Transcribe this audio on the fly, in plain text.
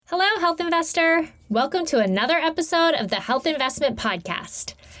Health Investor. Welcome to another episode of the Health Investment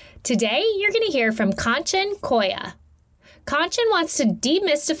Podcast. Today, you're going to hear from Kanchan Koya. Kanchan wants to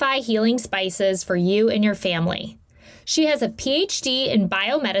demystify healing spices for you and your family. She has a PhD in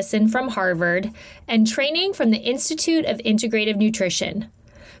biomedicine from Harvard and training from the Institute of Integrative Nutrition.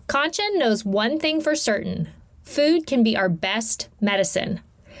 Kanchan knows one thing for certain: food can be our best medicine.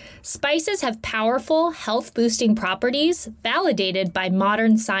 Spices have powerful health-boosting properties validated by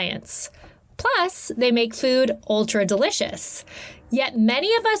modern science. Plus, they make food ultra-delicious. Yet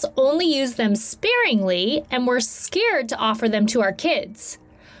many of us only use them sparingly, and we're scared to offer them to our kids.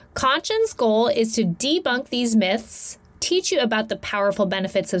 Kanchan's goal is to debunk these myths, teach you about the powerful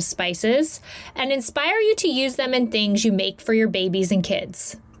benefits of spices, and inspire you to use them in things you make for your babies and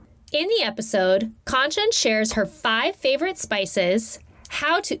kids. In the episode, Kanchan shares her 5 favorite spices,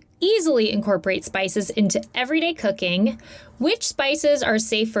 how to easily incorporate spices into everyday cooking, which spices are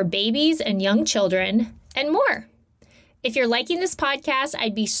safe for babies and young children, and more. If you're liking this podcast,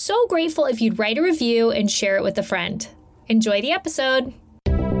 I'd be so grateful if you'd write a review and share it with a friend. Enjoy the episode.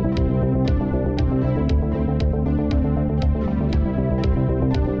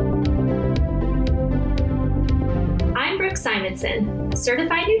 I'm Brooke Simonson,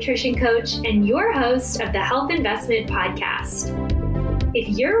 certified nutrition coach and your host of the Health Investment Podcast. If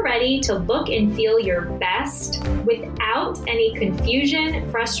you're ready to look and feel your best without any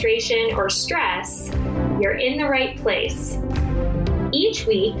confusion, frustration, or stress, you're in the right place. Each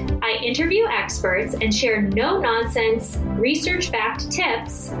week, I interview experts and share no-nonsense, research-backed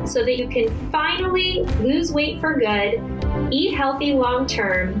tips so that you can finally lose weight for good, eat healthy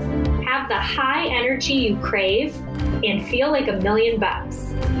long-term, have the high energy you crave, and feel like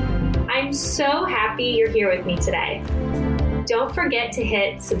 $1,000,000. I'm so happy you're here with me today. Don't forget to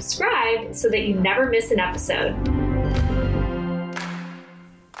hit subscribe so that you never miss an episode.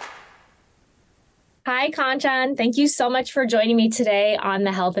 Hi, Kanchan. Thank you so much for joining me today on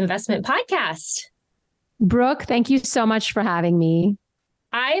the Health Investment Podcast. Brooke, thank you so much for having me.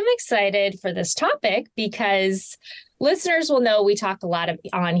 I'm excited for this topic because listeners will know we talk a lot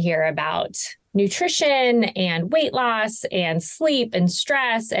on here about nutrition and weight loss and sleep and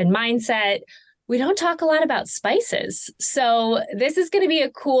stress and mindset. We don't talk a lot about spices. So this is going to be a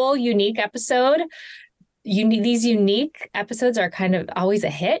cool, unique episode. These unique episodes are kind of always a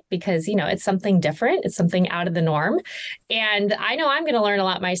hit because, it's something different. It's something out of the norm. And I know I'm going to learn a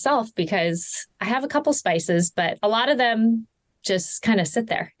lot myself because I have a couple spices, but a lot of them just kind of sit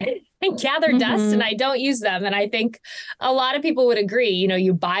there and gather dust and I don't use them. And I think a lot of people would agree,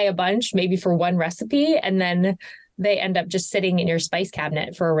 you buy a bunch maybe for one recipe and then they end up just sitting in your spice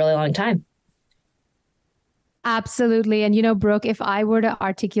cabinet for a really long time. Absolutely. And Brooke, if I were to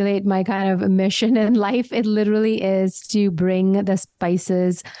articulate my kind of mission in life, it literally is to bring the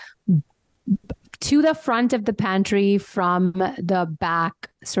spices to the front of the pantry from the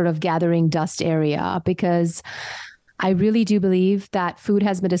back sort of gathering dust area, because I really do believe that food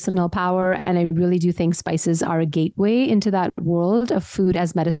has medicinal power. And I really do think spices are a gateway into that world of food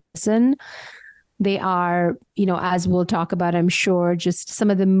as medicine. They are, as we'll talk about, I'm sure, just some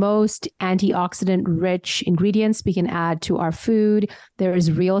of the most antioxidant rich ingredients we can add to our food. There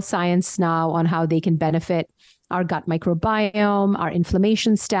is real science now on how they can benefit our gut microbiome, our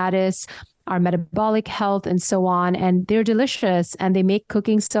inflammation status, our metabolic health, and so on. And they're delicious and they make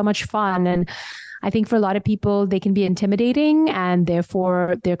cooking so much fun. And I think for a lot of people, they can be intimidating and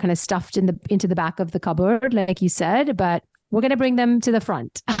therefore they're kind of stuffed into the back of the cupboard, like you said. But we're going to bring them to the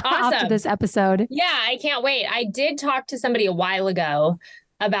front after this episode. Yeah, I can't wait. I did talk to somebody a while ago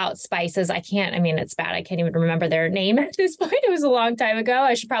about spices. It's bad. I can't even remember their name at this point. It was a long time ago.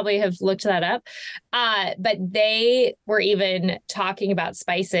 I should probably have looked that up. But they were even talking about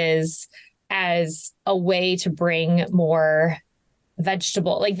spices as a way to bring more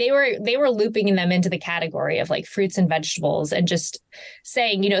vegetable. Like they were looping them into the category of like fruits and vegetables and just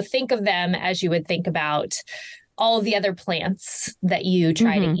saying, think of them as you would think about all of the other plants that you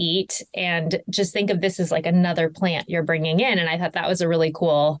try to eat, and just think of this as like another plant you're bringing in. And I thought that was a really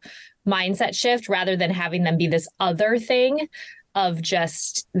cool mindset shift rather than having them be this other thing of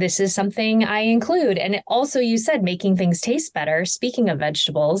just, this is something I include. And it also, you said, making things taste better. Speaking of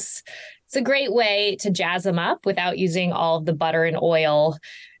vegetables, it's a great way to jazz them up without using all of the butter and oil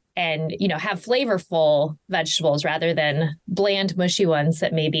and, have flavorful vegetables rather than bland, mushy ones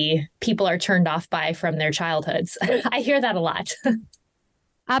that maybe people are turned off by from their childhoods. I hear that a lot.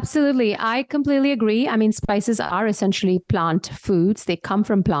 Absolutely. I completely agree. Spices are essentially plant foods. They come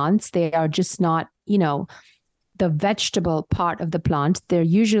from plants. They are just not, the vegetable part of the plant. They're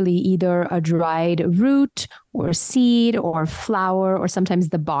usually either a dried root or seed or flower or sometimes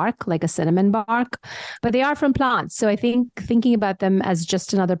the bark, like a cinnamon bark, but they are from plants. So I think thinking about them as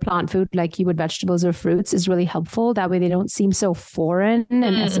just another plant food, like you would vegetables or fruits, is really helpful. That way they don't seem so foreign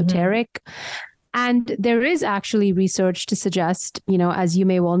and esoteric. And there is actually research to suggest, as you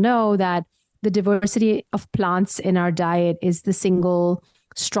may well know, that the diversity of plants in our diet is the single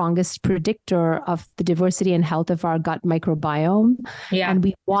strongest predictor of the diversity and health of our gut microbiome. Yeah. And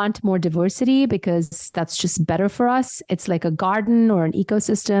we want more diversity because that's just better for us. It's like a garden or an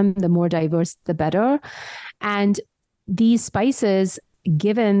ecosystem. The more diverse, the better. And these spices,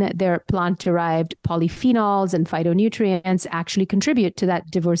 given their plant-derived polyphenols and phytonutrients, actually contribute to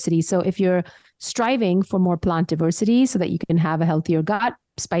that diversity. So if you're striving for more plant diversity so that you can have a healthier gut,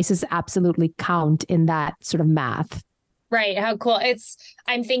 spices absolutely count in that sort of math. Right. How cool.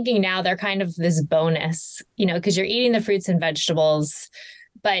 I'm thinking now they're kind of this bonus, because you're eating the fruits and vegetables.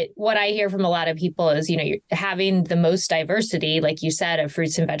 But what I hear from a lot of people is, you're having the most diversity, like you said, of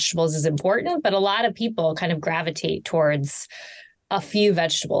fruits and vegetables is important. But a lot of people kind of gravitate towards a few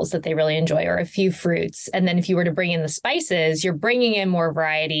vegetables that they really enjoy or a few fruits. And then if you were to bring in the spices, you're bringing in more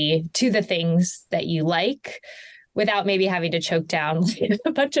variety to the things that you like without maybe having to choke down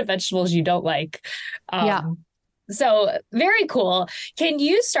a bunch of vegetables you don't like. Yeah. So very cool. Can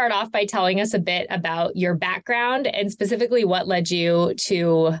you start off by telling us a bit about your background and specifically what led you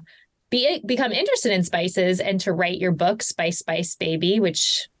to become interested in spices and to write your book, Spice Spice Baby,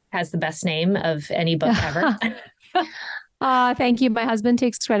 which has the best name of any book ever? Thank you. My husband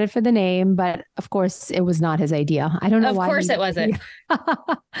takes credit for the name, but of course it was not his idea. I don't know why. Of course it wasn't.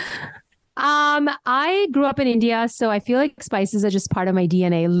 I grew up in India, so I feel like spices are just part of my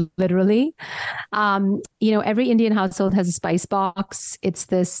DNA, literally. Every Indian household has a spice box. It's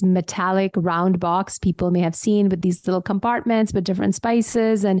this metallic round box people may have seen with these little compartments with different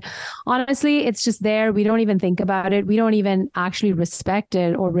spices. And honestly, it's just there. We don't even think about it. We don't even actually respect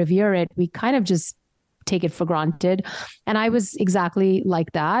it or revere it. We kind of just take it for granted. And I was exactly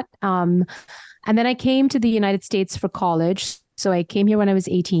like that. And then I came to the United States for college. So I came here when I was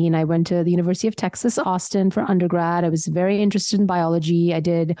 18. I went to the University of Texas, Austin for undergrad. I was very interested in biology. I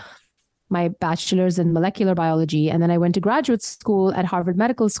did my bachelor's in molecular biology. And then I went to graduate school at Harvard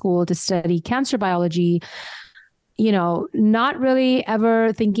Medical School to study cancer biology. Not really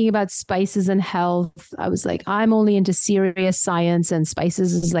ever thinking about spices and health. I was like, I'm only into serious science, and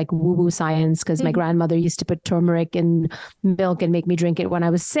spices is like woo-woo science because my grandmother used to put turmeric in milk and make me drink it when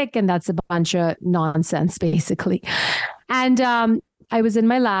I was sick. And that's a bunch of nonsense, basically. And I was in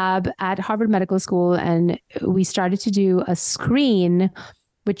my lab at Harvard Medical School, and we started to do a screen,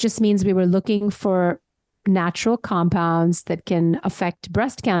 which just means we were looking for natural compounds that can affect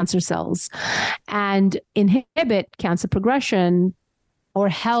breast cancer cells and inhibit cancer progression or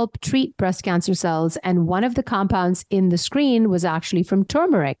help treat breast cancer cells. And one of the compounds in the screen was actually from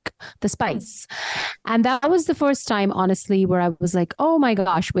turmeric, the spice. And that was the first time, honestly, where I was like, oh my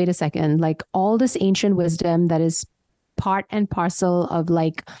gosh, wait a second, like all this ancient wisdom that is part and parcel of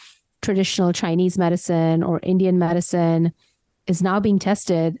like traditional Chinese medicine or Indian medicine is now being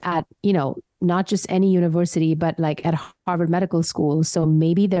tested at, not just any university, but like at Harvard Medical School. So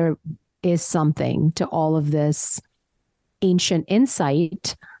maybe there is something to all of this ancient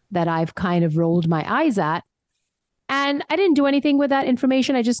insight that I've kind of rolled my eyes at. And I didn't do anything with that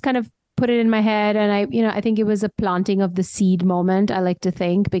information. I just kind of put it in my head. And I think it was a planting of the seed moment, I like to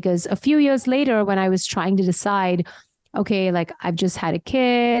think, because a few years later, when I was trying to decide, okay, like I've just had a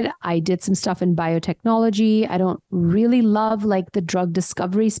kid, I did some stuff in biotechnology. I don't really love like the drug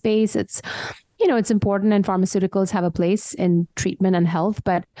discovery space. It's important, and pharmaceuticals have a place in treatment and health,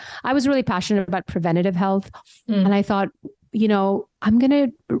 but I was really passionate about preventative health. And I thought, I'm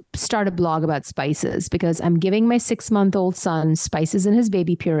going to start a blog about spices because I'm giving my 6-month-old son spices in his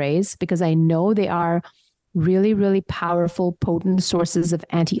baby purees because I know they are really, really powerful, potent sources of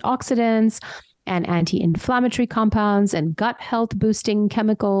antioxidants and anti-inflammatory compounds and gut health boosting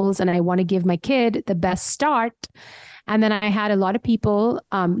chemicals. And I want to give my kid the best start. And then I had a lot of people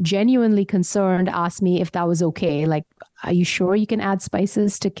genuinely concerned ask me if that was okay. Like, are you sure you can add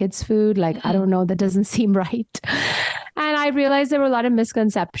spices to kids' food? Like, I don't know, that doesn't seem right. And I realized there were a lot of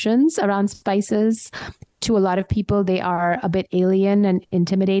misconceptions around spices. To a lot of people, they are a bit alien and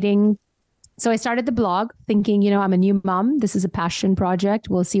intimidating. So I started the blog thinking, I'm a new mom. This is a passion project.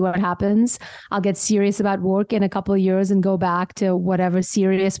 We'll see what happens. I'll get serious about work in a couple of years and go back to whatever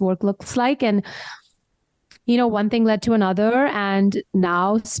serious work looks like. And, one thing led to another. And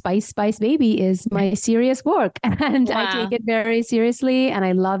now Spice Spice Baby is my serious work. And wow. I take it very seriously and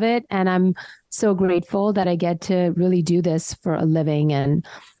I love it. And I'm so grateful that I get to really do this for a living and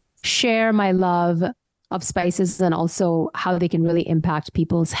share my love of spices and also how they can really impact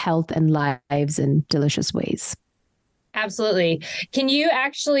people's health and lives in delicious ways. Absolutely. Can you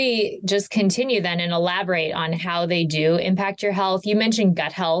actually just continue then and elaborate on how they do impact your health? You mentioned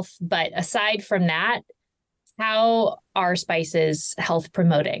gut health, but aside from that, how are spices health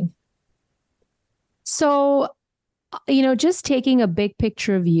promoting? So, just taking a big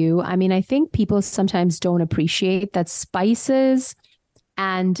picture view, I mean, I think people sometimes don't appreciate that spices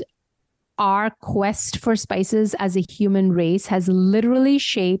and our quest for spices as a human race has literally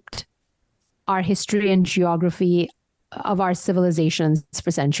shaped our history and geography of our civilizations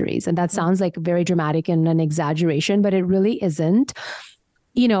for centuries. And that sounds like very dramatic and an exaggeration, but it really isn't.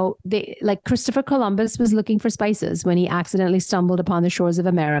 Like Christopher Columbus was looking for spices when he accidentally stumbled upon the shores of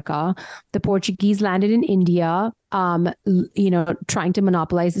America. The Portuguese landed in India, trying to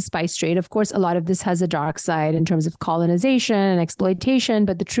monopolize the spice trade. Of course, a lot of this has a dark side in terms of colonization and exploitation.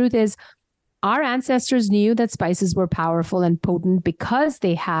 But the truth is, our ancestors knew that spices were powerful and potent because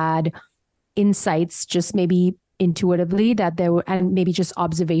they had insights, just maybe intuitively, that they were, and maybe just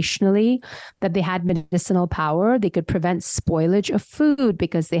observationally, that they had medicinal power. They could prevent spoilage of food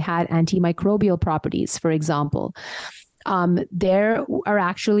because they had antimicrobial properties, for example. There are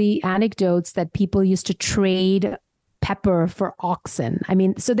actually anecdotes that people used to trade pepper for oxen. I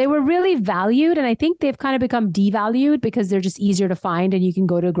mean, so they were really valued, and I think they've kind of become devalued because they're just easier to find, and you can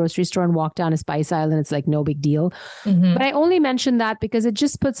go to a grocery store and walk down a spice aisle and it's like no big deal. Mm-hmm. But I only mention that because it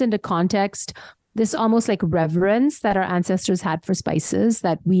just puts into context this almost like reverence that our ancestors had for spices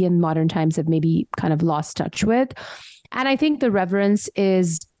that we in modern times have maybe kind of lost touch with. And I think the reverence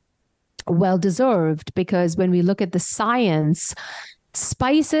is well deserved because when we look at the science,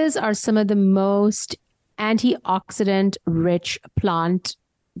 spices are some of the most antioxidant rich plant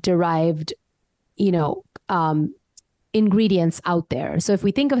derived, ingredients out there. So if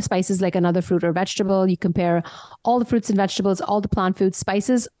we think of spices like another fruit or vegetable, you compare all the fruits and vegetables, all the plant foods,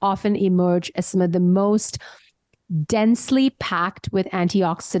 spices often emerge as some of the most densely packed with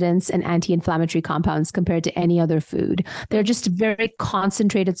antioxidants and anti-inflammatory compounds compared to any other food. They're just a very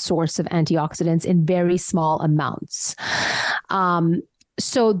concentrated source of antioxidants in very small amounts.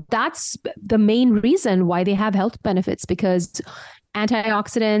 So that's the main reason why they have health benefits, because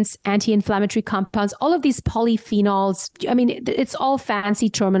antioxidants, anti-inflammatory compounds, all of these polyphenols, I mean, it's all fancy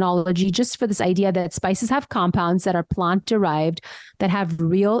terminology just for this idea that spices have compounds that are plant-derived that have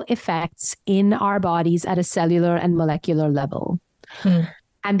real effects in our bodies at a cellular and molecular level.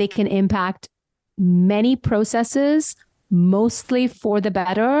 And they can impact many processes, mostly for the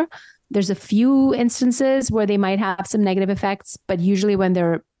better. There's a few instances where they might have some negative effects, but usually when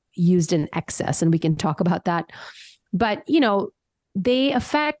they're used in excess, and we can talk about that. But, they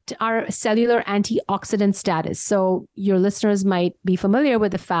affect our cellular antioxidant status. So your listeners might be familiar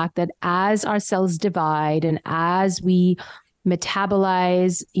with the fact that as our cells divide and as we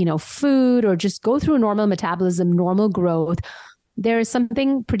metabolize, food or just go through normal metabolism, normal growth, there is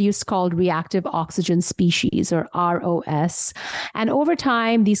something produced called reactive oxygen species, or ROS. And over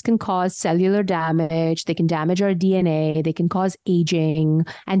time, these can cause cellular damage. They can damage our DNA. They can cause aging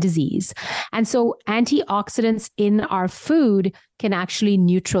and disease. And so antioxidants in our food can actually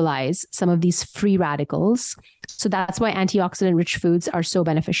neutralize some of these free radicals. So that's why antioxidant-rich foods are so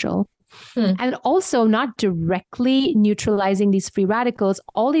beneficial. And also not directly neutralizing these free radicals,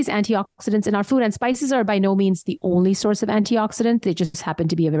 all these antioxidants in our food, and spices are by no means the only source of antioxidant. They just happen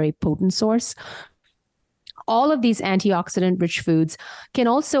to be a very potent source. All of these antioxidant-rich foods can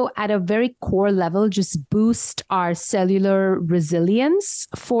also, at a very core level, just boost our cellular resilience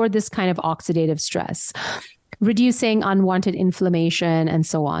for this kind of oxidative stress, reducing unwanted inflammation and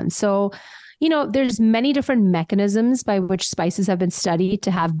so on. So, there's many different mechanisms by which spices have been studied to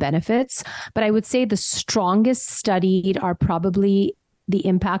have benefits, but I would say the strongest studied are probably the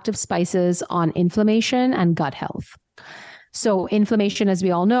impact of spices on inflammation and gut health. So inflammation, as we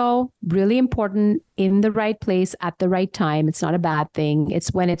all know, really important in the right place at the right time. It's not a bad thing.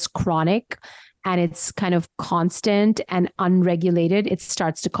 It's when it's chronic and it's kind of constant and unregulated, it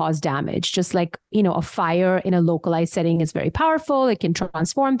starts to cause damage. Just like, a fire in a localized setting is very powerful. It can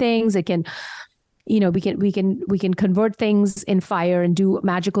transform things. It can, we can convert things in fire and do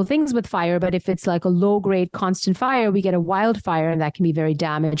magical things with fire. But if it's like a low grade constant fire, we get a wildfire, and that can be very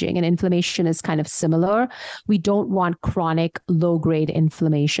damaging. And inflammation is kind of similar. We don't want chronic low grade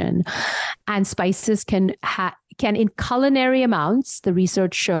inflammation. And spices can in culinary amounts, the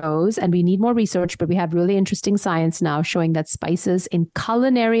research shows, and we need more research, but we have really interesting science now showing that spices in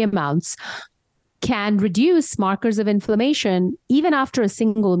culinary amounts can reduce markers of inflammation even after a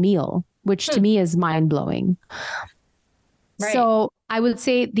single meal. which to me is mind blowing. Right. So I would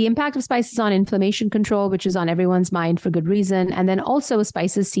say the impact of spices on inflammation control, which is on everyone's mind for good reason. And then also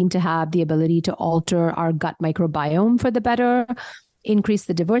spices seem to have the ability to alter our gut microbiome for the better, increase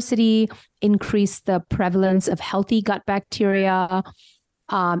the diversity, increase the prevalence of healthy gut bacteria.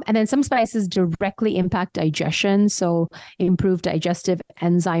 And then some spices directly impact digestion. So improve digestive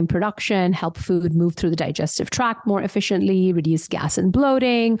enzyme production, help food move through the digestive tract more efficiently, reduce gas and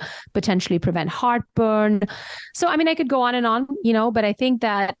bloating, potentially prevent heartburn. So, I mean, I could go on and on, but I think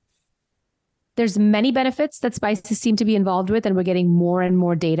that there's many benefits that spices seem to be involved with, and we're getting more and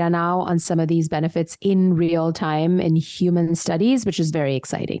more data now on some of these benefits in real time in human studies, which is very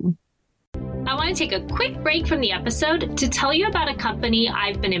exciting. I want to take a quick break from the episode to tell you about a company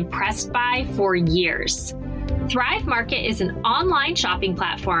I've been impressed by for years. Thrive Market is an online shopping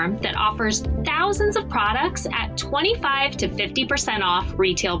platform that offers thousands of products at 25 to 50% off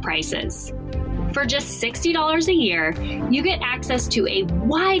retail prices. For just $60 a year, you get access to a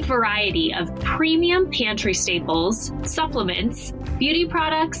wide variety of premium pantry staples, supplements, beauty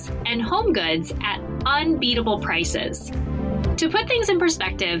products, and home goods at unbeatable prices. To put things in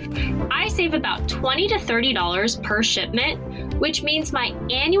perspective, I save about $20 to $30 per shipment, which means my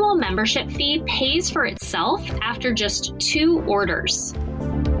annual membership fee pays for itself after just 2 orders.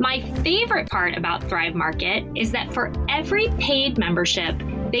 My favorite part about Thrive Market is that for every paid membership,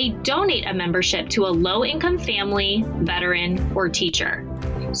 they donate a membership to a low-income family, veteran, or teacher.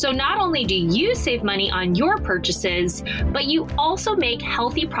 So not only do you save money on your purchases, but you also make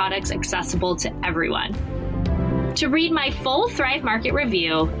healthy products accessible to everyone. To read my full Thrive Market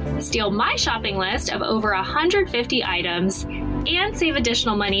review, steal my shopping list of over 150 items, and save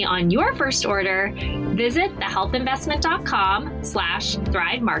additional money on your first order, visit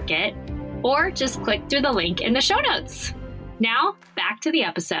thehealthinvestment.com/Thrive Market, or just click through the link in the show notes. Now, back to the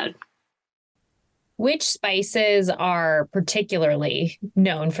episode. Which spices are particularly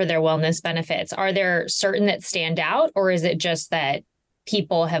known for their wellness benefits? Are there certain that stand out, or is it just that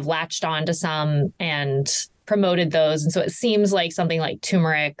people have latched on to some and promoted those? And so it seems like something like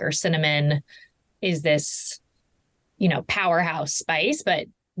turmeric or cinnamon is this, powerhouse spice, but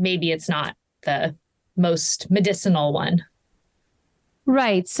maybe it's not the most medicinal one.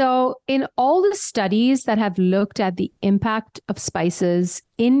 Right. So in all the studies that have looked at the impact of spices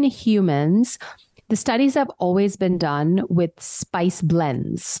in humans, the studies have always been done with spice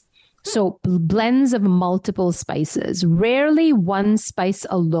blends. So blends of multiple spices. Rarely one spice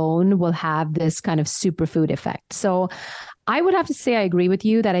alone will have this kind of superfood effect. So I would have to say I agree with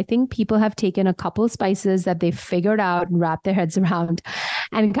you that I think people have taken a couple of spices that they've figured out and wrapped their heads around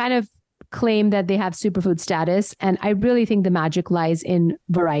and kind of claim that they have superfood status. And I really think the magic lies in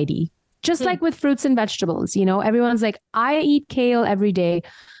variety. Just like with fruits and vegetables, everyone's like, I eat kale every day.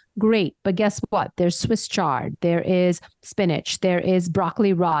 Great. But guess what? There's Swiss chard. There is spinach. There is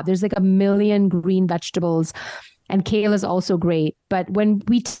broccoli raw. There's like a million green vegetables. And kale is also great. But when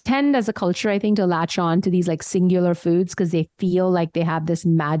we tend as a culture, I think, to latch on to these like singular foods because they feel like they have this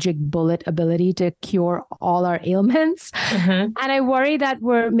magic bullet ability to cure all our ailments. And I worry that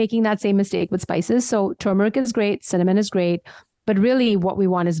we're making that same mistake with spices. So turmeric is great. Cinnamon is great. But really what we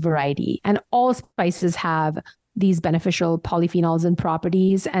want is variety. And all spices have these beneficial polyphenols and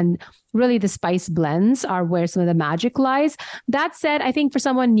properties. And really the spice blends are where some of the magic lies. That said, I think for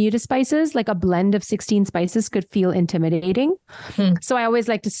someone new to spices, like a blend of 16 spices could feel intimidating. So I always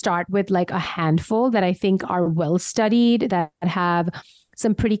like to start with like a handful that I think are well studied, that have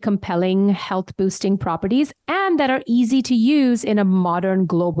some pretty compelling health boosting properties and that are easy to use in a modern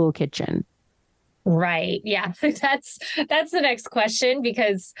global kitchen. Right. Yeah. That's the next question,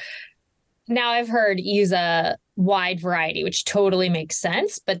 because now I've heard use a wide variety, which totally makes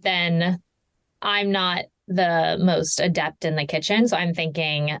sense. But then I'm not the most adept in the kitchen. So I'm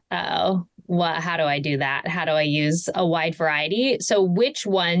thinking, how do I do that? How do I use a wide variety? So which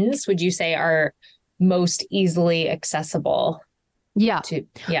ones would you say are most easily accessible? Yeah.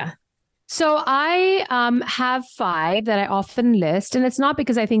 So I have 5 that I often list, and it's not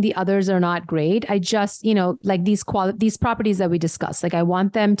because I think the others are not great. I just, like these properties that we discussed, like I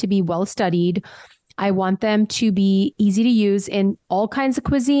want them to be well studied. I want them to be easy to use in all kinds of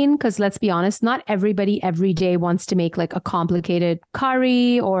cuisine, because let's be honest, not everybody every day wants to make like a complicated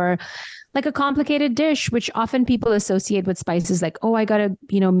curry or like a complicated dish, which often people associate with spices like, oh, I got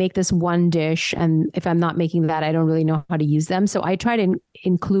to, make this one dish. And if I'm not making that, I don't really know how to use them. So I try to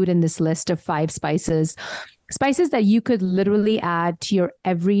include in this list of 5 spices that you could literally add to your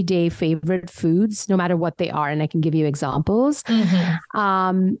everyday favorite foods, no matter what they are. And I can give you examples.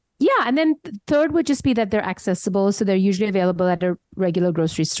 Yeah. And then third would just be that they're accessible. So they're usually available at a regular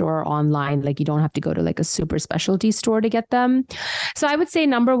grocery store or online. Like you don't have to go to like a super specialty store to get them. So I would say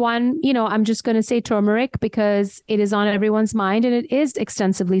number one, I'm just going to say turmeric because it is on everyone's mind and it is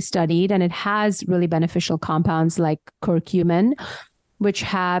extensively studied and it has really beneficial compounds like curcumin, which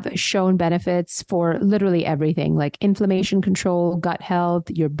have shown benefits for literally everything like inflammation control, gut health,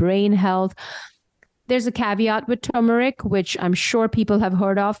 your brain health. There's a caveat with turmeric, which I'm sure people have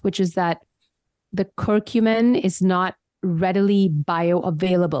heard of, which is that the curcumin is not readily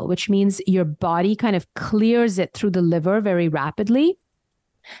bioavailable, which means your body kind of clears it through the liver very rapidly.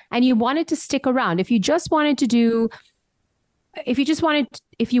 And you want it to stick around. If you wanted to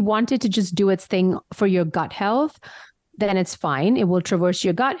just do its thing for your gut health, then it's fine. It will traverse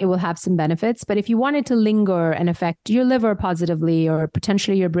your gut. It will have some benefits. But if you want it to linger and affect your liver positively or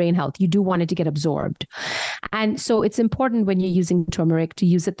potentially your brain health, you do want it to get absorbed. And so it's important when you're using turmeric to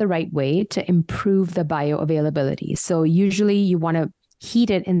use it the right way to improve the bioavailability. So usually you want to heat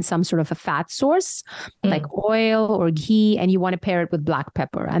it in some sort of a fat source like oil or ghee, and you want to pair it with black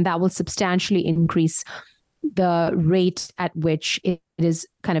pepper. And that will substantially increase the rate at which it is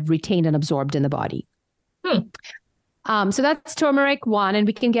kind of retained and absorbed in the body. So that's turmeric one, and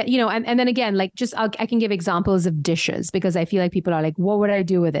we can get, and then again, like I can give examples of dishes because I feel like people are like, what would I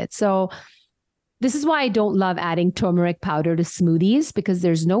do with it? So this is why I don't love adding turmeric powder to smoothies because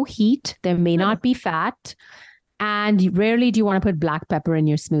there's no heat. There may not be fat. And rarely do you want to put black pepper in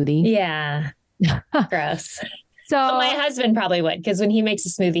your smoothie. Yeah. Gross. So well, my husband probably would, because when he makes a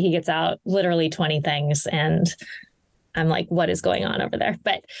smoothie, he gets out literally 20 things. And I'm like, what is going on over there?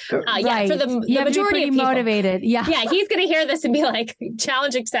 But yeah, for the majority of people, motivated. Yeah, he's going to hear this and be like,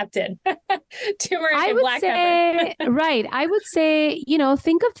 challenge accepted. Turmeric and black pepper. Right. I would say,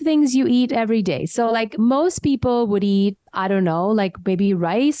 think of things you eat every day. So like most people would eat, I don't know, like maybe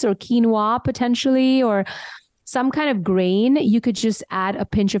rice or quinoa potentially, or some kind of grain. You could just add a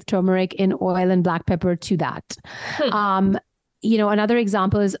pinch of turmeric in oil and black pepper to that. Another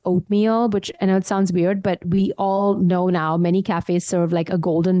example is oatmeal, which I know it sounds weird, but we all know now many cafes serve like a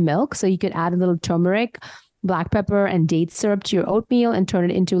golden milk. So you could add a little turmeric, black pepper, and date syrup to your oatmeal and turn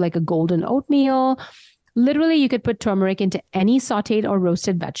it into like a golden oatmeal. Literally, you could put turmeric into any sauteed or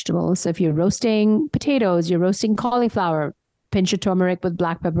roasted vegetables. So if you're roasting potatoes, you're roasting cauliflower, pinch of turmeric with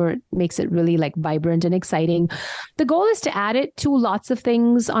black pepper makes it really like vibrant and exciting. The goal is to add it to lots of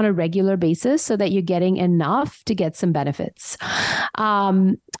things on a regular basis so that you're getting enough to get some benefits.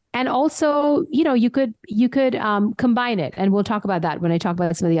 And also, you could combine it, and we'll talk about that when I talk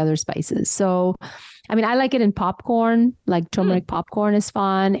about some of the other spices. So, I mean, I like it in popcorn, like turmeric popcorn is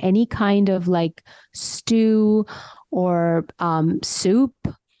fun. Any kind of like stew or soup,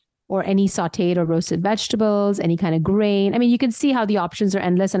 or any sauteed or roasted vegetables, any kind of grain. I mean, you can see how the options are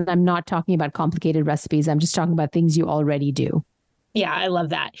endless. And I'm not talking about complicated recipes. I'm just talking about things you already do. Yeah, I love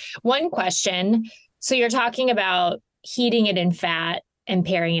that. One question. So you're talking about heating it in fat and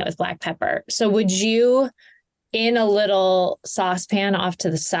pairing it with black pepper. So would you, in a little saucepan off to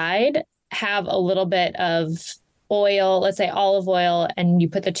the side, have a little bit of oil, let's say olive oil, and you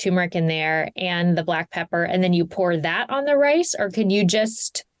put the turmeric in there and the black pepper, and then you pour that on the rice? Or can you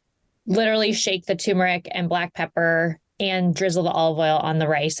just literally shake the turmeric and black pepper and drizzle the olive oil on the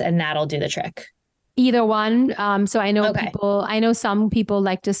rice, and that'll do the trick? Either one. So I know some people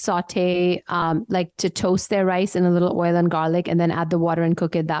like to saute, like to toast their rice in a little oil and garlic and then add the water and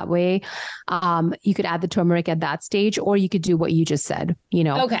cook it that way. You could add the turmeric at that stage, or you could do what you just said,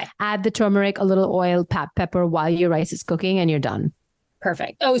 add the turmeric, a little oil, pepper while your rice is cooking, and you're done.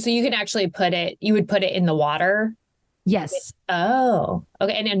 Perfect. Oh, so you can actually you would put it in the water? Yes. Oh,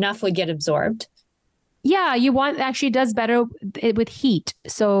 okay. And enough would get absorbed? Yeah, actually does better with heat.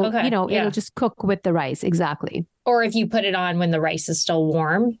 So, it'll just cook with the rice. Exactly. Or if you put it on when the rice is still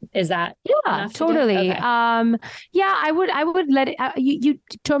warm, is that? Yeah, totally. Okay. I would let it,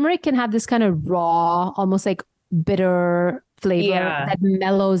 turmeric can have this kind of raw, almost like bitter flavor that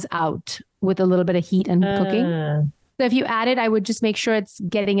mellows out with a little bit of heat and cooking. So if you add it, I would just make sure it's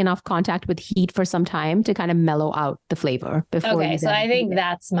getting enough contact with heat for some time to kind of mellow out the flavor before. Okay, so I think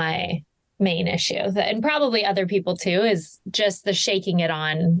that's my main issue, and probably other people too, is just the shaking it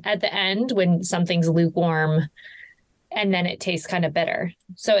on at the end when something's lukewarm and then it tastes kind of bitter.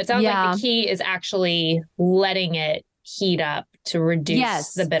 So it sounds like the key is actually letting it heat up to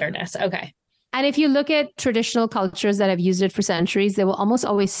reduce the bitterness. Okay. And if you look at traditional cultures that have used it for centuries, they will almost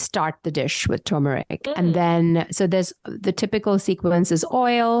always start the dish with turmeric. And then, so there's the typical sequence is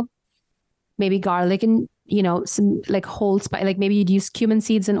oil, maybe garlic, and, some like whole spice, like maybe you'd use cumin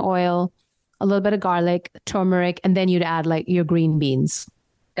seeds and oil, a little bit of garlic, turmeric, and then you'd add like your green beans.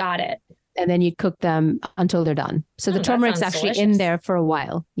 Got it. And then you cook them until they're done. So the That turmeric's sounds actually in delicious. there for a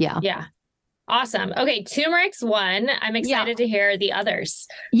while. Yeah. Yeah. Awesome. Okay, turmeric's one. I'm Yeah. excited to hear the others.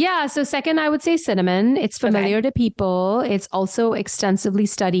 Yeah. So second, I would say cinnamon. It's familiar to people. It's also extensively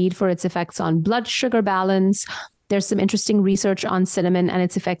studied for its effects on blood sugar balance. There's some interesting research on cinnamon and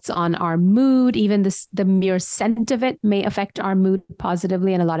its effects on our mood. Even the mere scent of it may affect our mood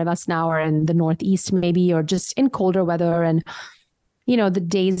positively. And a lot of us now are in the Northeast, maybe, or just in colder weather. And, the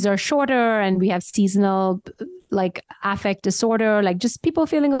days are shorter and we have seasonal like affect disorder, like just people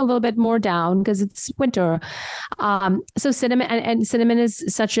feeling a little bit more down because it's winter. So cinnamon and cinnamon is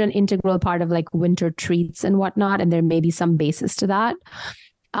such an integral part of like winter treats and whatnot. And there may be some basis to that.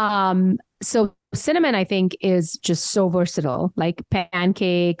 So cinnamon, I think, is just so versatile, like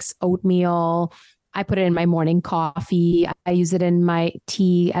pancakes, oatmeal. I put it in my morning coffee. I use it in my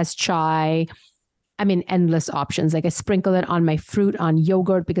tea as chai. I mean, endless options. Like I sprinkle it on my fruit, on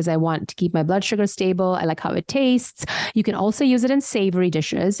yogurt, because I want to keep my blood sugar stable. I like how it tastes. You can also use it in savory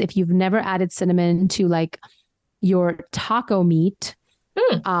dishes. If you've never added cinnamon to like your taco meat,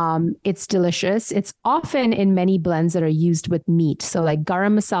 it's delicious. It's often in many blends that are used with meat. So like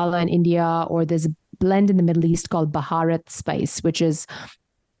garam masala in India, or there's a blend in the Middle East called Baharat spice, which is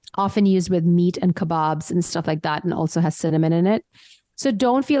often used with meat and kebabs and stuff like that, and also has cinnamon in it. So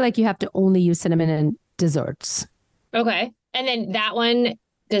don't feel like you have to only use cinnamon in desserts. Okay. And then that one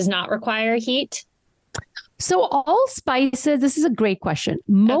does not require heat? So all spices, this is a great question.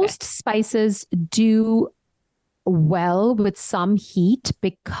 Most spices do well with some heat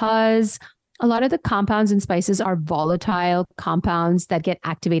because a lot of the compounds in spices are volatile compounds that get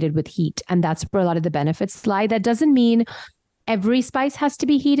activated with heat. And that's where a lot of the benefits lie. That doesn't mean every spice has to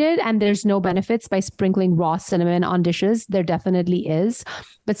be heated, and there's no benefits by sprinkling raw cinnamon on dishes. There definitely is.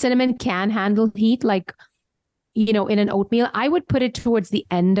 But cinnamon can handle heat, like, in an oatmeal. I would put it towards the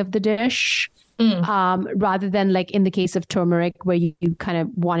end of the dish rather than like in the case of turmeric, where you kind of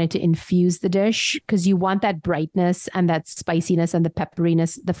wanted to infuse the dish, because you want that brightness and that spiciness and the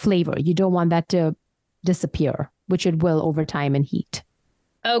pepperiness, the flavor. You don't want that to disappear, which it will over time in heat.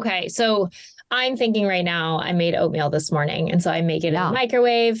 Okay. So I'm thinking right now, I made oatmeal this morning. And so I make it in the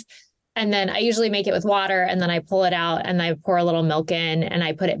microwave. And then I usually make it with water, and then I pull it out and I pour a little milk in and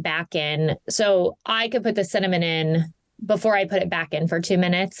I put it back in. So I could put the cinnamon in before I put it back in for 2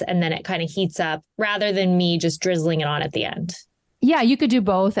 minutes, and then it kind of heats up rather than me just drizzling it on at the end. Yeah, you could do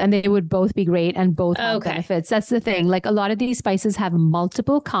both and they would both be great and both have benefits. That's the thing. Like a lot of these spices have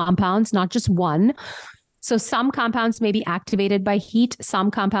multiple compounds, not just one. So some compounds may be activated by heat. Some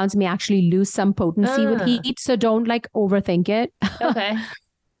compounds may actually lose some potency with heat. So don't like overthink it. Okay.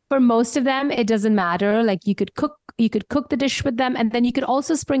 For most of them, it doesn't matter. Like you could cook the dish with them, and then you could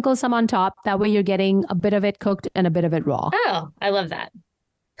also sprinkle some on top. That way you're getting a bit of it cooked and a bit of it raw. Oh, I love that.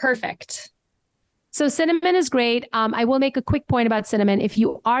 Perfect. So cinnamon is great. I will make a quick point about cinnamon. If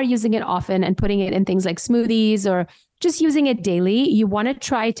you are using it often and putting it in things like smoothies or just using it daily, you want to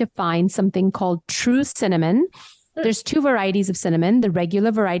try to find something called true cinnamon. There's 2 varieties of cinnamon. The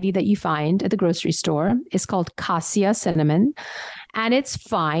regular variety that you find at the grocery store is called cassia cinnamon. And it's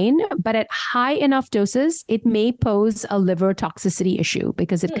fine, but at high enough doses, it may pose a liver toxicity issue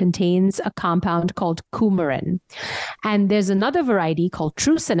because it contains a compound called coumarin. And there's another variety called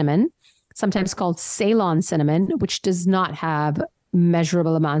true cinnamon, sometimes called Ceylon cinnamon, which does not have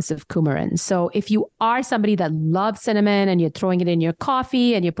measurable amounts of coumarin. So if you are somebody that loves cinnamon and you're throwing it in your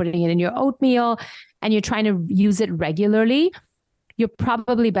coffee and you're putting it in your oatmeal and you're trying to use it regularly, you're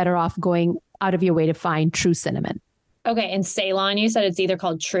probably better off going out of your way to find true cinnamon. Okay. And Ceylon, you said it's either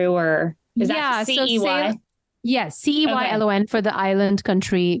called true or is that C-E-Y? Yes, Ceylon for the island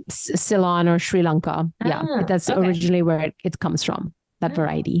country, Ceylon or Sri Lanka. Yeah, that's originally where it comes from, that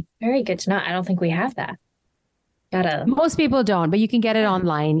variety. Very good to know. I don't think we have that. Most people don't, but you can get it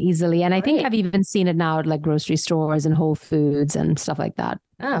online easily. And I think I've even seen it now at like grocery stores and Whole Foods and stuff like that.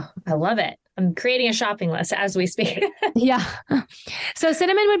 Oh, I love it. I'm creating a shopping list as we speak. Yeah. So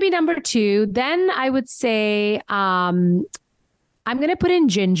cinnamon would be number 2. Then I would say I'm going to put in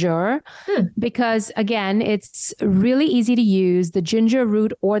ginger because, again, it's really easy to use. The ginger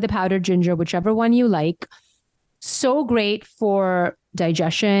root or the powdered ginger, whichever one you like. So great for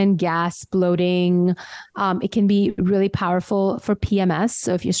digestion, gas, bloating. It can be really powerful for PMS.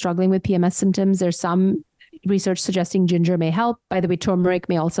 So if you're struggling with PMS symptoms, there's some research suggesting ginger may help. By the way, turmeric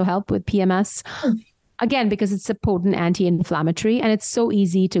may also help with PMS. Again, because it's a potent anti-inflammatory and it's so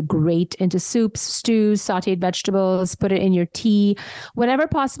easy to grate into soups, stews, sauteed vegetables, put it in your tea, whenever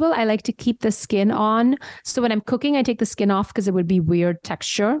possible. I like to keep the skin on. So when I'm cooking, I take the skin off because it would be weird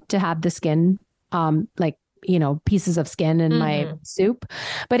texture to have the skin like pieces of skin in my soup.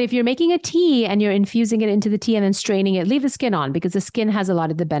 But if you're making a tea and you're infusing it into the tea and then straining it, leave the skin on because the skin has a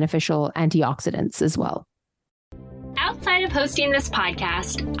lot of the beneficial antioxidants as well. Outside of hosting this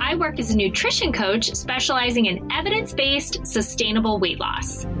podcast, I work as a nutrition coach specializing in evidence-based, sustainable weight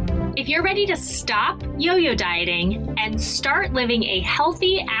loss. If you're ready to stop yo-yo dieting and start living a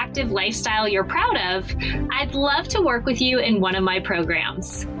healthy, active lifestyle you're proud of, I'd love to work with you in one of my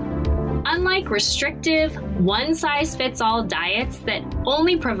programs. Unlike restrictive, one-size-fits-all diets that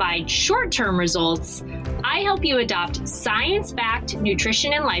only provide short-term results, I help you adopt science-backed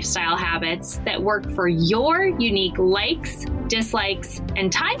nutrition and lifestyle habits that work for your unique likes, dislikes,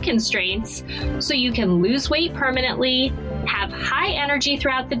 and time constraints so you can lose weight permanently, have high energy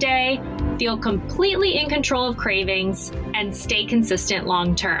throughout the day, feel completely in control of cravings, and stay consistent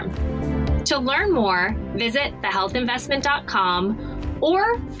long-term. To learn more, visit thehealthinvestment.com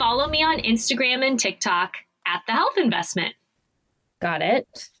or follow me on Instagram and TikTok at The Health Investment. Got it.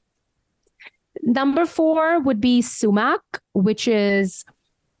 Number 4 would be sumac, which is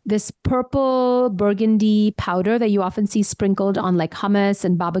this purple burgundy powder that you often see sprinkled on like hummus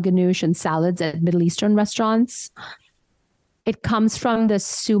and baba ganoush and salads at Middle Eastern restaurants. It comes from the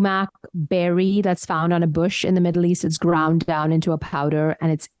sumac berry that's found on a bush in the Middle East. It's ground down into a powder,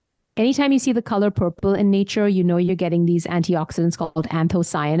 and it's anytime you see the color purple in nature, you're getting these antioxidants called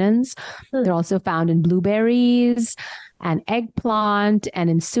anthocyanins. They're also found in blueberries and eggplant and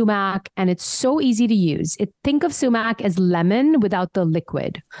in sumac, and it's so easy to use. Think of sumac as lemon without the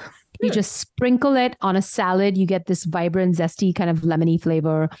liquid. You just sprinkle it on a salad. You get this vibrant, zesty kind of lemony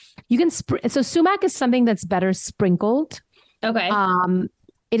flavor. You can so sumac is something that's better sprinkled. Okay.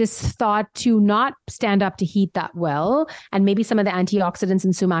 It is thought to not stand up to heat that well. And maybe some of the antioxidants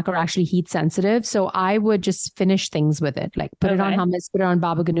in sumac are actually heat sensitive. So I would just finish things with it. Like put it on hummus, put it on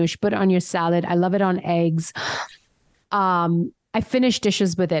baba ganoush, put it on your salad. I love it on eggs. I finish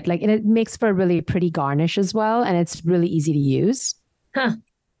dishes with it. And it makes for a really pretty garnish as well. And it's really easy to use. Huh.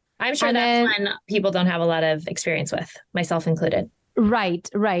 I'm sure that's one people don't have a lot of experience with, myself included. Right.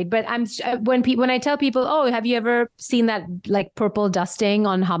 But when I tell people, oh, have you ever seen that like purple dusting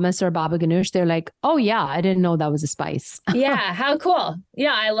on hummus or baba ganoush? They're like, oh yeah, I didn't know that was a spice. Yeah, how cool.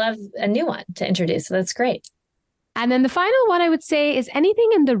 Yeah, I love a new one to introduce. So that's great. And then the final one I would say is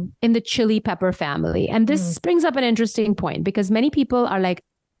anything in the chili pepper family. And this brings up an interesting point because many people are like,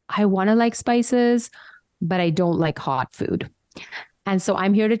 I want to like spices, but I don't like hot food. And so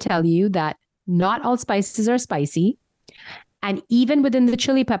I'm here to tell you that not all spices are spicy. And even within the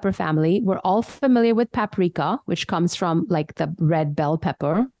chili pepper family, we're all familiar with paprika, which comes from like the red bell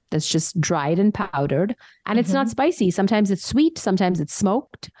pepper that's just dried and powdered. And it's not spicy. Sometimes it's sweet. Sometimes it's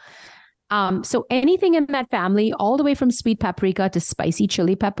smoked. So anything in that family, all the way from sweet paprika to spicy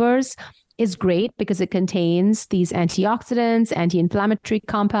chili peppers, is great because it contains these antioxidants, anti-inflammatory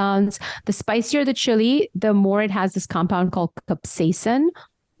compounds. The spicier the chili, the more it has this compound called capsaicin,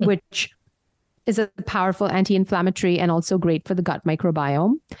 which is a powerful anti-inflammatory and also great for the gut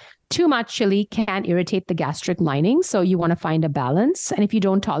microbiome. Too much chili can irritate the gastric lining, so you want to find a balance. And if you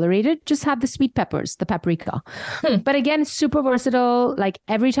don't tolerate it, just have the sweet peppers, the paprika. But again, super versatile. Like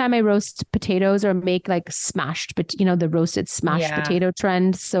every time I roast potatoes or make like smashed, but the roasted smashed potato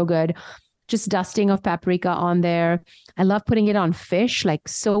trend, so good. Just dusting of paprika on there. I love putting it on fish, like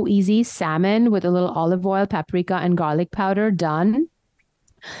so easy. Salmon with a little olive oil, paprika, and garlic powder, done.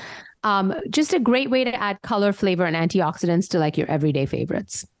 Just a great way to add color, flavor, and antioxidants to like your everyday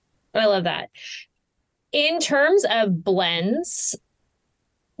favorites. I love that. In terms of blends,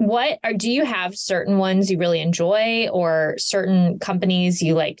 do you have certain ones you really enjoy or certain companies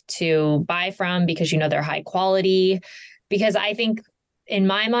you like to buy from because they're high quality? Because I think in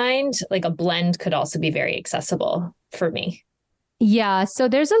my mind, like a blend could also be very accessible for me. Yeah, so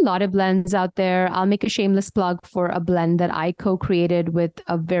there's a lot of blends out there. I'll make a shameless plug for a blend that I co-created with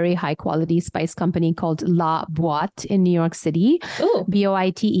a very high quality spice company called La Boite in New York City,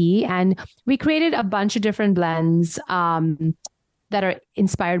 Boite. And we created a bunch of different blends that are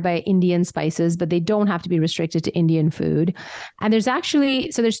inspired by Indian spices, but they don't have to be restricted to Indian food. And there's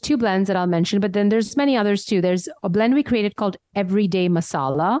 2 blends that I'll mention, but then there's many others too. There's a blend we created called Everyday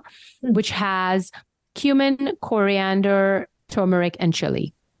Masala, which has cumin, coriander, turmeric, and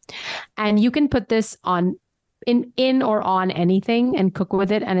chili. And you can put this in or on anything and cook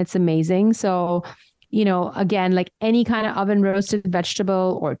with it, and it's amazing. So, again, like any kind of oven roasted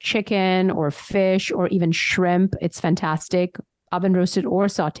vegetable or chicken or fish or even shrimp, it's fantastic, oven roasted or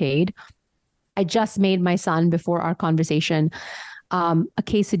sauteed. I just made my son, before our conversation, a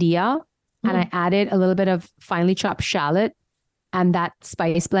quesadilla, and I added a little bit of finely chopped shallot and that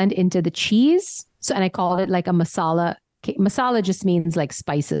spice blend into the cheese. So, and I called it like a masala. Masala just means like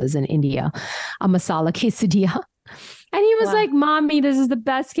spices in India, a masala quesadilla. And he was like, Mommy, this is the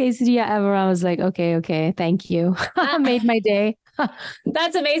best quesadilla ever. I was like, okay, thank you. Made my day.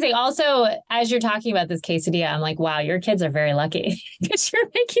 That's amazing. Also, as you're talking about this quesadilla, I'm like, wow, your kids are very lucky because you're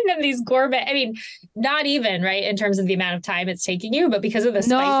making them these gourmet. I mean, not even right in terms of the amount of time it's taking you, but because of the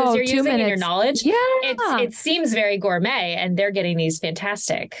spices you're using and your knowledge, it seems very gourmet, and they're getting these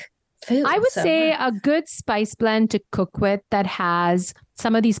fantastic foods. I would say a good spice blend to cook with that has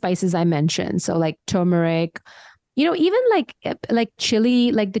some of these spices I mentioned. So like turmeric, even like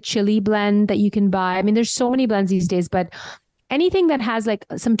chili, like the chili blend that you can buy. I mean, there's so many blends these days, but anything that has like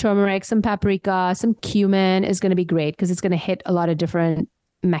some turmeric, some paprika, some cumin is going to be great because it's going to hit a lot of different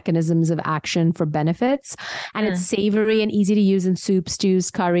mechanisms of action for benefits. And it's savory and easy to use in soups, stews,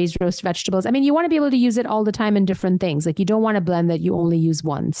 curries, roast vegetables. I mean, you want to be able to use it all the time in different things. Like you don't want a blend that you only use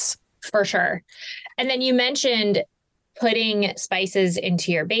once. For sure. And then you mentioned putting spices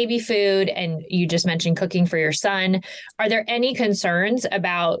into your baby food, and you just mentioned cooking for your son. Are there any concerns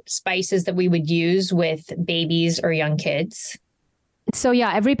about spices that we would use with babies or young kids? So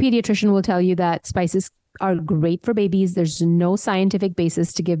yeah, every pediatrician will tell you that spices are great for babies. There's no scientific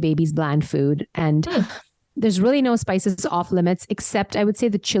basis to give babies bland food. And there's really no spices off limits, except I would say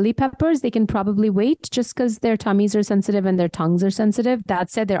the chili peppers, they can probably wait just because their tummies are sensitive and their tongues are sensitive.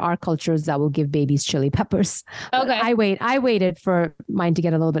 That said, there are cultures that will give babies chili peppers. Okay. I waited for mine to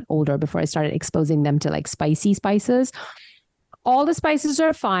get a little bit older before I started exposing them to like spicy spices. All the spices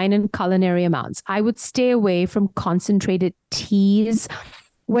are fine in culinary amounts. I would stay away from concentrated teas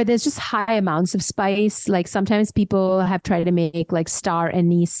where there's just high amounts of spice. Like sometimes people have tried to make like star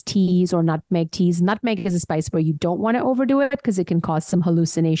anise teas or nutmeg teas. Nutmeg is a spice where you don't want to overdo it because it can cause some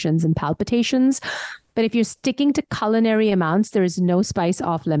hallucinations and palpitations. But if you're sticking to culinary amounts, there is no spice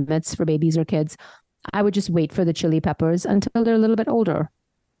off limits for babies or kids. I would just wait for the chili peppers until they're a little bit older.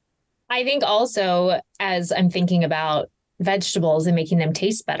 I think also, as I'm thinking about vegetables and making them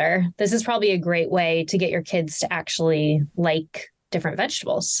taste better, this is probably a great way to get your kids to actually like different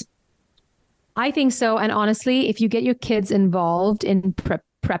vegetables. I think so. And honestly, if you get your kids involved in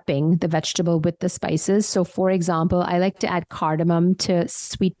prepping the vegetable with the spices. So for example, I like to add cardamom to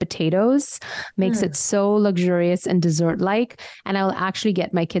sweet potatoes, makes it so luxurious and dessert-like. And I'll actually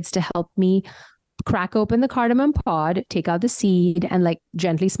get my kids to help me crack open the cardamom pod, take out the seed, and like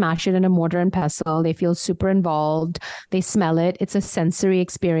gently smash it in a mortar and pestle. They feel super involved. They smell it. It's a sensory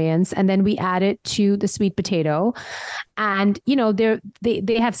experience. And then we add it to the sweet potato. And,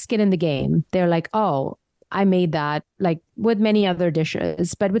 they have skin in the game. They're like, oh, I made that, like with many other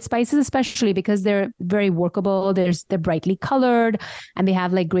dishes, but with spices, especially because they're very workable. They're brightly colored and they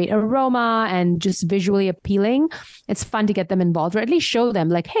have like great aroma and just visually appealing. It's fun to get them involved, or at least show them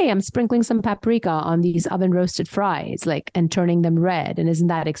like, hey, I'm sprinkling some paprika on these oven roasted fries, like, and turning them red. And isn't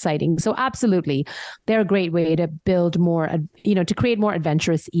that exciting? So absolutely. They're a great way to build more, to create more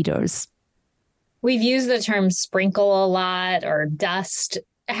adventurous eaters. We've used the term sprinkle a lot, or dust.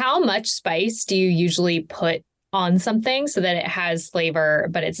 How much spice do you usually put on something so that it has flavor,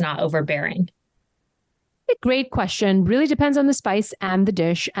 but it's not overbearing? Great question. Really depends on the spice and the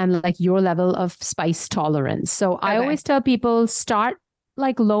dish and like your level of spice tolerance. So I always tell people start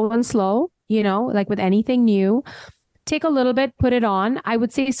like low and slow, like with anything new. Take a little bit, put it on. I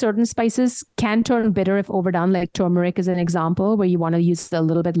would say certain spices can turn bitter if overdone, like turmeric is an example where you want to use a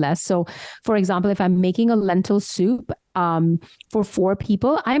little bit less. So for example, if I'm making a lentil soup for 4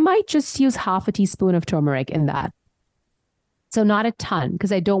 people, I might just use half a teaspoon of turmeric in that. So not a ton,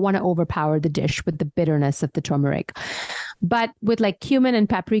 because I don't want to overpower the dish with the bitterness of the turmeric. But with like cumin and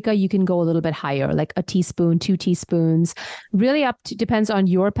paprika, you can go a little bit higher, like a teaspoon, 2 teaspoons, really depends on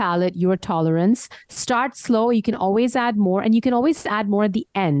your palate, your tolerance. Start slow. You can always add more, and you can always add more at the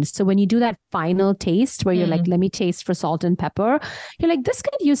end. So when you do that final taste where you're like, let me taste for salt and pepper, you're like, this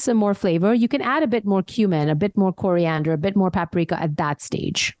could use some more flavor. You can add a bit more cumin, a bit more coriander, a bit more paprika at that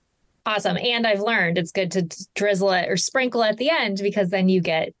stage. Awesome. And I've learned it's good to drizzle it or sprinkle at the end, because then you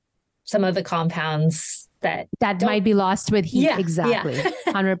get some of the compounds that might be lost with heat. Yeah, exactly. Yeah.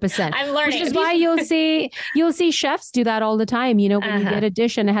 100%. I'm learning. Which is why you'll see chefs do that all the time. When you get a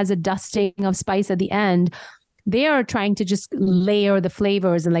dish and it has a dusting of spice at the end, they are trying to just layer the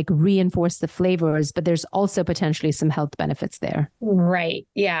flavors and like reinforce the flavors, but there's also potentially some health benefits there. Right.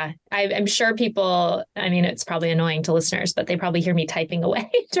 Yeah. I'm sure people, it's probably annoying to listeners, but they probably hear me typing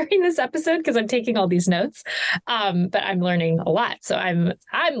away during this episode because I'm taking all these notes. But I'm learning a lot. So I'm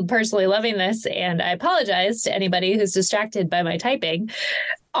personally loving this, and I apologize to anybody who's distracted by my typing.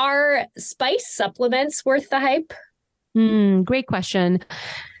 Are spice supplements worth the hype? Great question.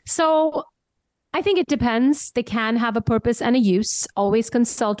 So I think it depends. They can have a purpose and a use. Always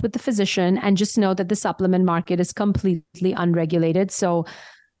consult with the physician and just know that the supplement market is completely unregulated. So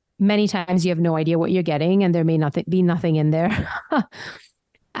many times you have no idea what you're getting and there may not be nothing in there.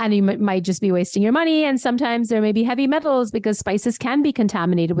 And you might just be wasting your money. And sometimes there may be heavy metals because spices can be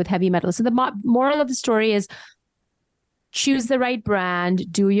contaminated with heavy metals. So the moral of the story is choose the right brand,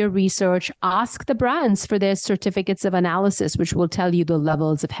 do your research, ask the brands for their certificates of analysis, which will tell you the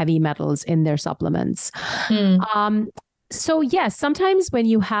levels of heavy metals in their supplements. So yes, sometimes when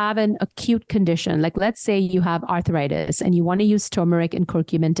you have an acute condition, like let's say you have arthritis and you want to use turmeric and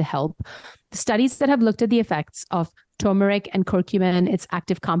curcumin to help, the studies that have looked at the effects of turmeric and curcumin, its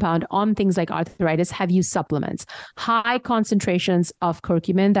active compound, on things like arthritis have used supplements. High concentrations of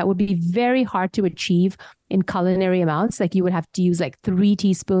curcumin that would be very hard to achieve in culinary amounts. Like you would have to use like 3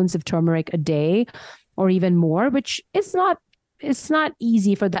 teaspoons of turmeric a day or even more, which is it's not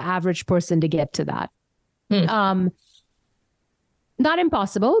easy for the average person to get to that. Not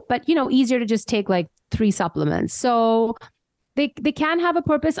impossible, but easier to just take like 3 supplements. So they can have a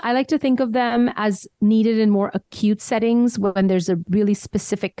purpose. I like to think of them as needed in more acute settings when there's a really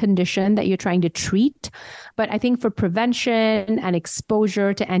specific condition that you're trying to treat. But I think for prevention and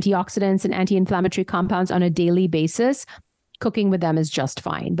exposure to antioxidants and anti-inflammatory compounds on a daily basis, cooking with them is just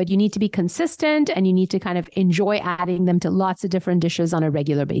fine. But you need to be consistent and you need to kind of enjoy adding them to lots of different dishes on a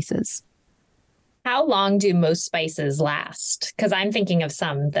regular basis. How long do most spices last? Because I'm thinking of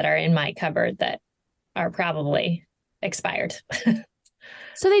some that are in my cupboard that are probably expired.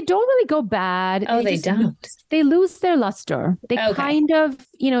 So they don't really go bad. Oh, they don't. They lose their luster. They kind of,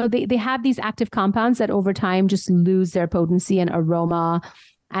 they have these active compounds that over time just lose their potency and aroma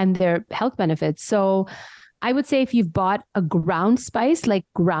and their health benefits. So I would say if you've bought a ground spice like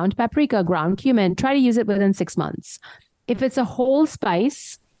ground paprika, ground cumin, try to use it within 6 months. If it's a whole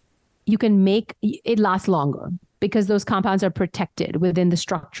spice, you can make it last longer because those compounds are protected within the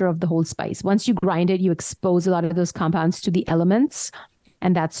structure of the whole spice. Once you grind it, you expose a lot of those compounds to the elements,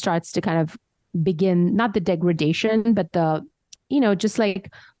 and that starts to kind of begin, not the degradation, but the, just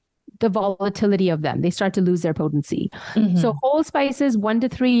like the volatility of them. They start to lose their potency. So whole spices, 1 to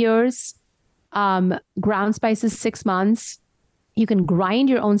 3 years, ground spices, 6 months. You can grind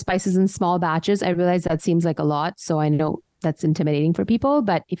your own spices in small batches. I realize that seems like a lot. So I know that's intimidating for people,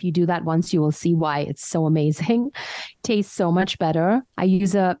 but if you do that once, you will see why it's so amazing. Tastes so much better. I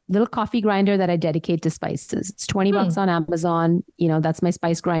use a little coffee grinder that I dedicate to spices. It's $20 on Amazon. That's my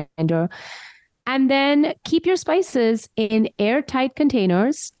spice grinder. And then keep your spices in airtight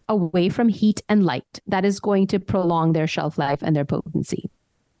containers away from heat and light. That is going to prolong their shelf life and their potency.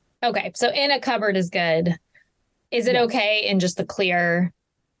 Okay. So in a cupboard is good. Is it okay in just the clear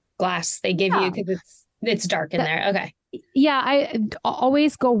glass they give you? Because it's dark in there. Okay. Yeah, I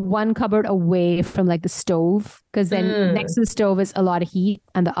always go 1 cupboard away from like the stove because then next to the stove is a lot of heat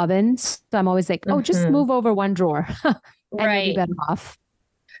and the oven. So I'm always like, just move over 1 drawer and you'll be better off.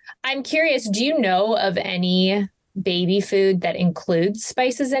 I'm curious, do you know of any baby food that includes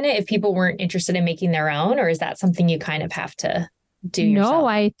spices in it if people weren't interested in making their own, or is that something you kind of have to do yourself? No,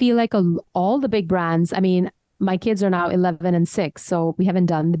 I feel like all the big brands, I mean, my kids are now 11 and 6, so we haven't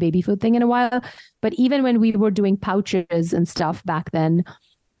done the baby food thing in a while. But even when we were doing pouches and stuff back then,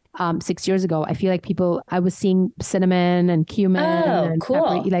 6 years ago, I feel like I was seeing cinnamon and cumin and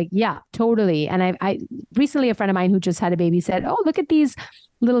cool. pepper. Yeah, totally. And I recently, a friend of mine who just had a baby said, "Oh, look at these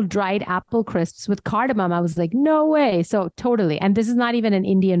little dried apple crisps with cardamom." I was like, no way. So totally. And this is not even an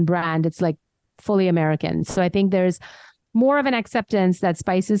Indian brand. It's like fully American. So I think there's more of an acceptance that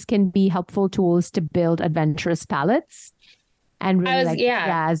spices can be helpful tools to build adventurous palates and really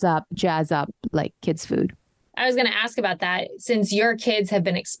jazz up like kids' food. I was going to ask about that. Since your kids have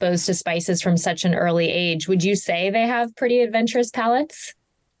been exposed to spices from such an early age, would you say they have pretty adventurous palates?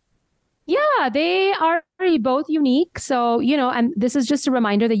 Yeah, they are both unique. So, and this is just a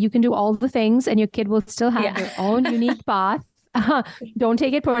reminder that you can do all the things and your kid will still have their own unique path. Don't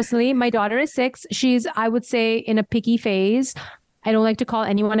take it personally. My daughter is 6. She's, I would say, in a picky phase. I don't like to call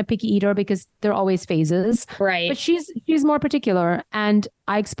anyone a picky eater because there are always phases. Right. But she's more particular. And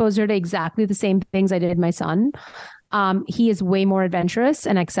I expose her to exactly the same things I did my son. He is way more adventurous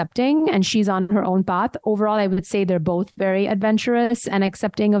and accepting, and she's on her own path. Overall, I would say they're both very adventurous and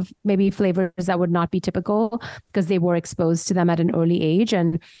accepting of maybe flavors that would not be typical because they were exposed to them at an early age.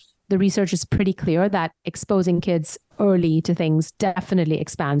 And the research is pretty clear that exposing kids early to things definitely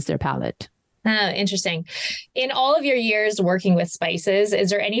expands their palate. Oh, interesting. In all of your years working with spices, is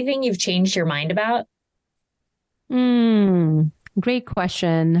there anything you've changed your mind about? Great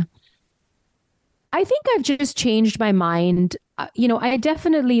question. I think I've just changed my mind. I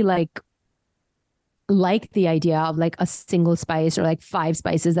definitely like the idea of like a single spice or like 5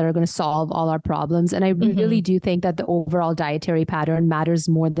 spices that are going to solve all our problems. And I really do think that the overall dietary pattern matters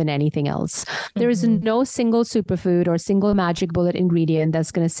more than anything else. There is no single superfood or single magic bullet ingredient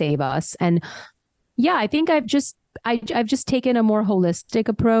that's going to save us. And yeah, I think I've just taken a more holistic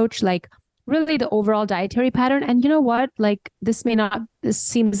approach, like really the overall dietary pattern. And you know what? Like this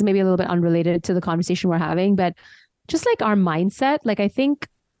seems maybe a little bit unrelated to the conversation we're having, but just like our mindset, like I think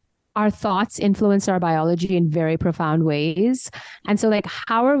our thoughts influence our biology in very profound ways. And so like,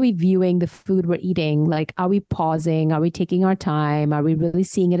 how are we viewing the food we're eating? Like, are we pausing? Are we taking our time? Are we really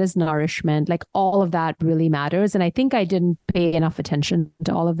seeing it as nourishment? Like all of that really matters. And I think I didn't pay enough attention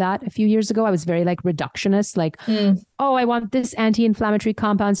to all of that a few years ago. I was very like reductionist, like, oh, I want this anti-inflammatory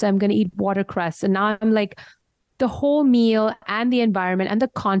compound, so I'm going to eat watercress. And now I'm like, the whole meal and the environment and the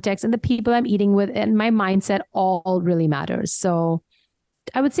context and the people I'm eating with and my mindset all really matters. So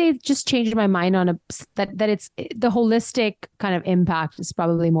I would say it just changed my mind on that it's the holistic kind of impact is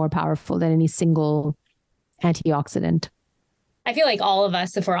probably more powerful than any single antioxidant. I feel like all of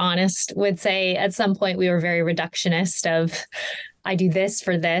us, if we're honest, would say at some point we were very reductionist of I do this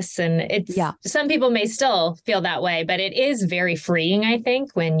for this. And some people may still feel that way, but it is very freeing, I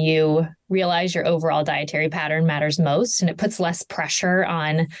think, when you realize your overall dietary pattern matters most and it puts less pressure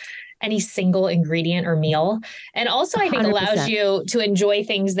on any single ingredient or meal. And also, I think 100%. Allows you to enjoy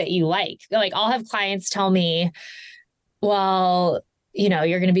things that you like. Like I'll have clients tell me, well,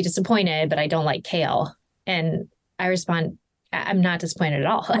 you're going to be disappointed, but I don't like kale. And I respond, I'm not disappointed at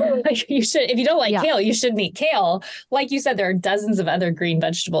all. Like you should, if you don't like kale, you shouldn't eat kale. Like you said, there are dozens of other green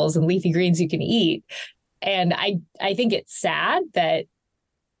vegetables and leafy greens you can eat. And I think it's sad that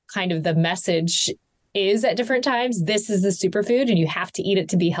kind of the message is at different times, this is the superfood and you have to eat it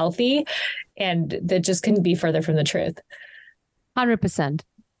to be healthy. And that just couldn't be further from the truth. 100%.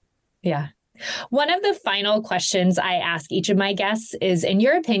 Yeah. One of the final questions I ask each of my guests is, in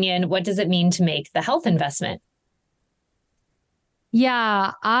your opinion, what does it mean to make the health investment?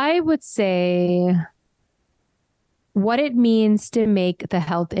 Yeah, I would say what it means to make the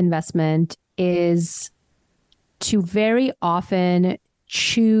health investment is to very often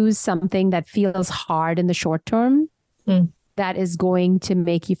choose something that feels hard in the short term that is going to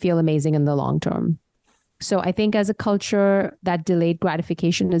make you feel amazing in the long term. So I think as a culture, that delayed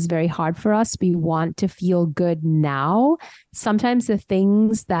gratification is very hard for us. We want to feel good now. Sometimes the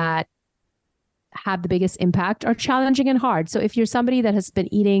things that have the biggest impact are challenging and hard. So if you're somebody that has been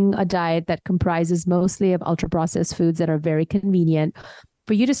eating a diet that comprises mostly of ultra processed foods that are very convenient,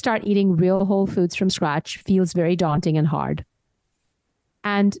 for you to start eating real whole foods from scratch feels very daunting and hard.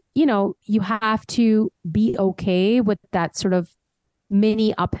 And, you have to be okay with that sort of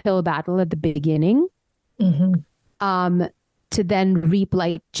mini uphill battle at the beginning to then reap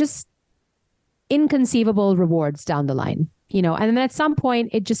like just inconceivable rewards down the line, and then at some point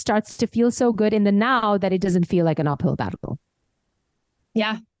it just starts to feel so good in the now that it doesn't feel like an uphill battle.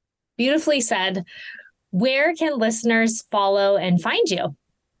 Yeah. Beautifully said. Where can listeners follow and find you?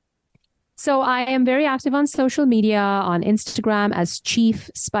 So I am very active on social media, on Instagram as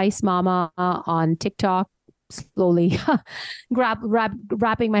Chief Spice Mama, on TikTok, slowly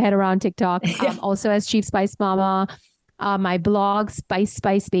wrapping my head around TikTok, also as Chief Spice Mama. My blog,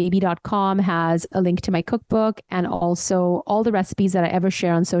 spicespicebaby.com, has a link to my cookbook, and also all the recipes that I ever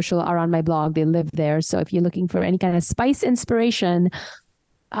share on social are on my blog. They live there. So if you're looking for any kind of spice inspiration,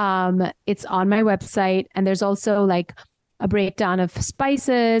 it's on my website. And there's also like a breakdown of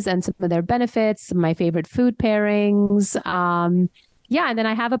spices and some of their benefits, my favorite food pairings. And then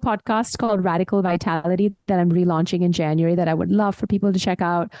I have a podcast called Radical Vitality that I'm relaunching in January that I would love for people to check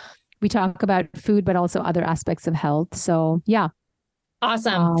out. We talk about food, but also other aspects of health. So, yeah.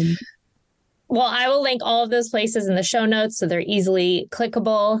 Awesome. Well, I will link all of those places in the show notes so they're easily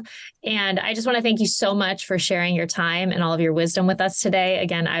clickable. And I just want to thank you so much for sharing your time and all of your wisdom with us today.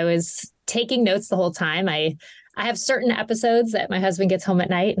 Again, I was taking notes the whole time. I have certain episodes that my husband gets home at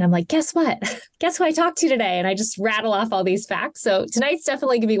night and I'm like, guess what? Guess who I talked to today? And I just rattle off all these facts. So tonight's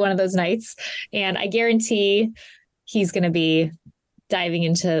definitely going to be one of those nights. And I guarantee he's going to be diving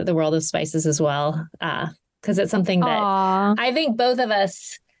into the world of spices as well, because it's something that I think both of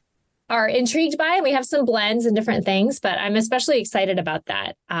us are intrigued by. And we have some blends and different things, but I'm especially excited about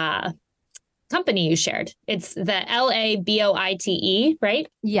that company you shared. It's the LABOITE, right?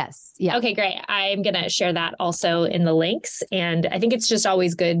 Yes. Yeah. Okay, great. I'm going to share that also in the links. And I think it's just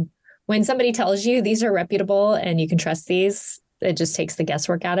always good when somebody tells you these are reputable and you can trust these, it just takes the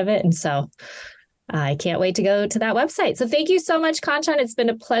guesswork out of it. And so I can't wait to go to that website. So thank you so much, Kanchan. It's been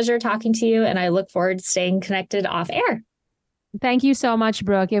a pleasure talking to you, and I look forward to staying connected off air. Thank you so much,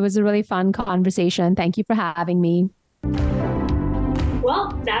 Brooke. It was a really fun conversation. Thank you for having me.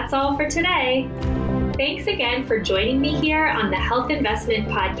 Well, that's all for today. Thanks again for joining me here on the Health Investment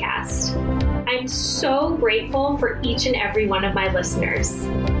Podcast. I'm so grateful for each and every one of my listeners.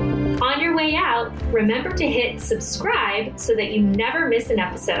 On your way out, remember to hit subscribe so that you never miss an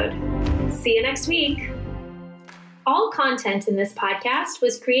episode. See you next week. All content in this podcast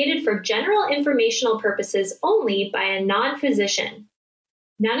was created for general informational purposes only by a non-physician.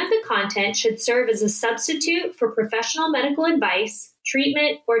 None of the content should serve as a substitute for professional medical advice,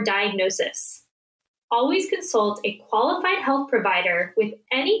 treatment, or diagnosis. Always consult a qualified health provider with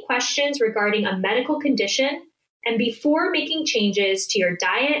any questions regarding a medical condition and before making changes to your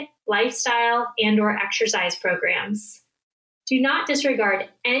diet, lifestyle, and/or exercise programs. Do not disregard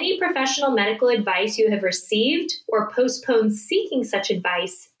any professional medical advice you have received or postpone seeking such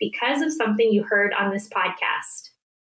advice because of something you heard on this podcast.